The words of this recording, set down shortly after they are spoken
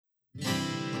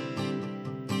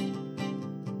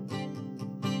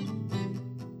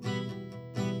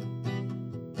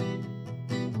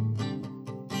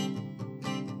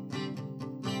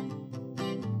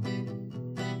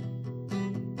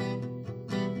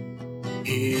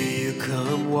Here you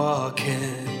come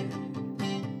walking,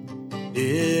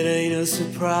 it ain't a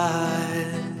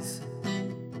surprise.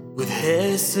 With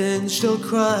hair singed or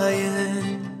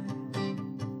crying,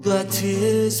 black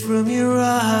tears from your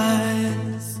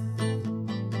eyes.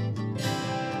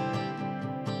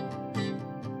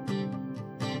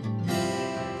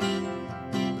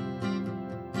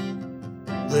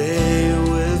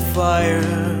 Playing with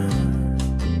fire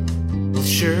will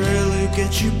surely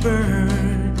get you burned.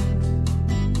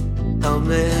 How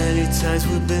many times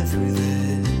we've been through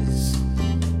this?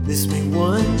 This may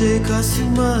one day cost too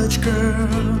much, girl.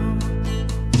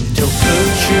 Don't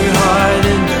put your heart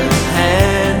in the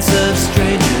hands of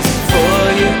strangers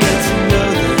before you get to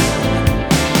know them.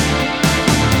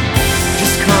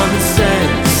 Just common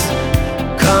sense,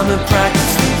 common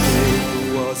practice.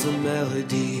 There was a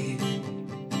melody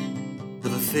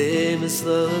of a famous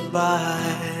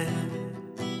lullaby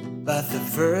about the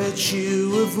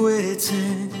virtue of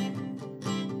waiting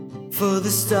for the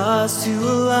stars to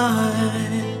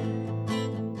align.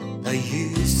 I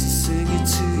used to sing it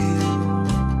to you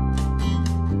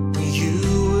when you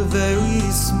were very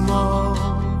small,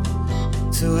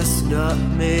 so as to not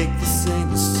make the same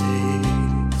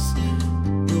mistakes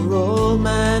your old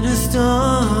man has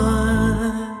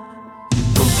done.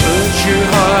 Don't put your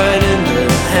heart in the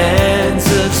hands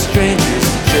of strangers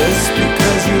just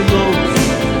because you're lonely.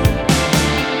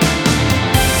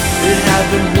 It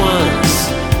happened once,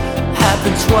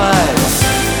 happened twice,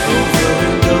 over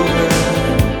and over.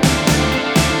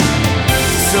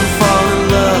 Some fall in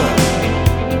love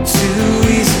too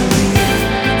easily,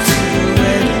 too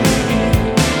readily,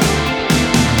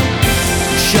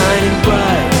 shining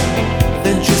bright,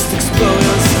 then just explode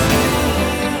on sight.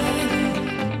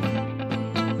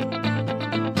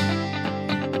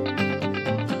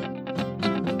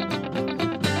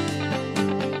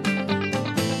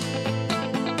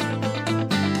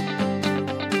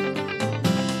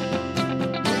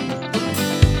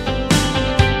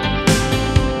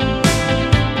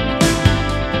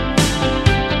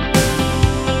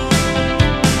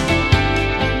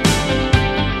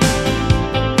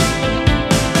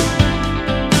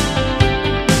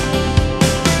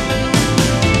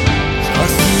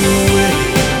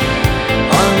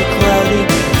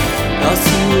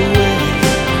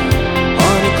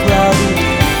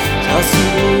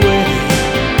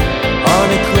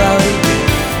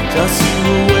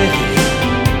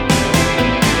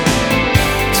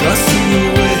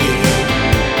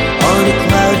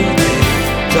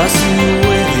 Tossing you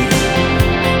away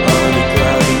on a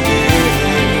cloudy day,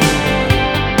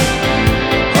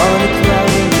 on a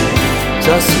cloudy day,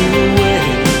 tossing you away.